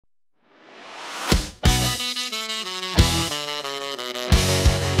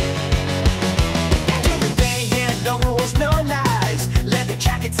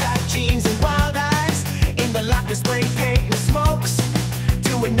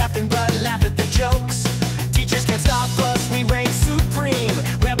nothing but laugh at the jokes. Teachers can't stop us, we reign supreme.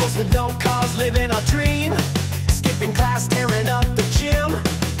 Rebels with no cause, living our dream. Skipping class, tearing up the gym.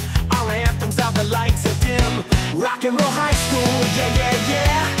 Our anthems out, the lights are dim. Rock and roll high school, yeah, yeah,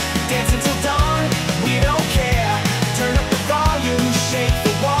 yeah. Dancing till dawn, we don't care. Turn up the volume, shake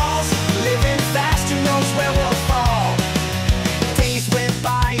the walls. Living fast, who knows where we'll fall. Days went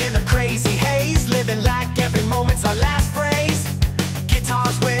by in a crazy haze. Living like every moment's our last phrase.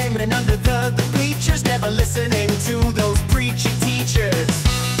 Guitars ringing under the bleachers. Never listening to those preaching teachers.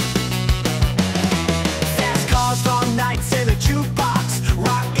 Fast cars, long nights in a jukebox.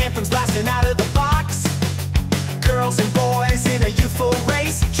 Rock anthems blasting out of the box. Girls and boys in a youthful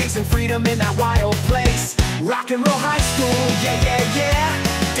race, chasing freedom in that wild place. Rock and roll high school, yeah, yeah, yeah.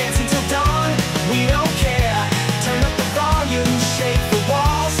 Dancing till dawn, we don't care. Turn up the volume, shake the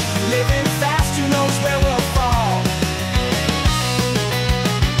walls. Living fast, who knows where we'll fall.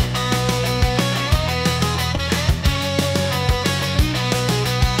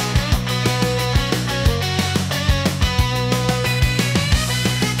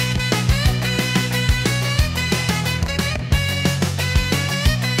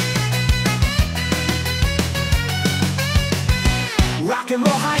 Rock and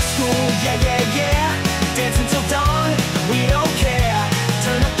roll high school, yeah, yeah.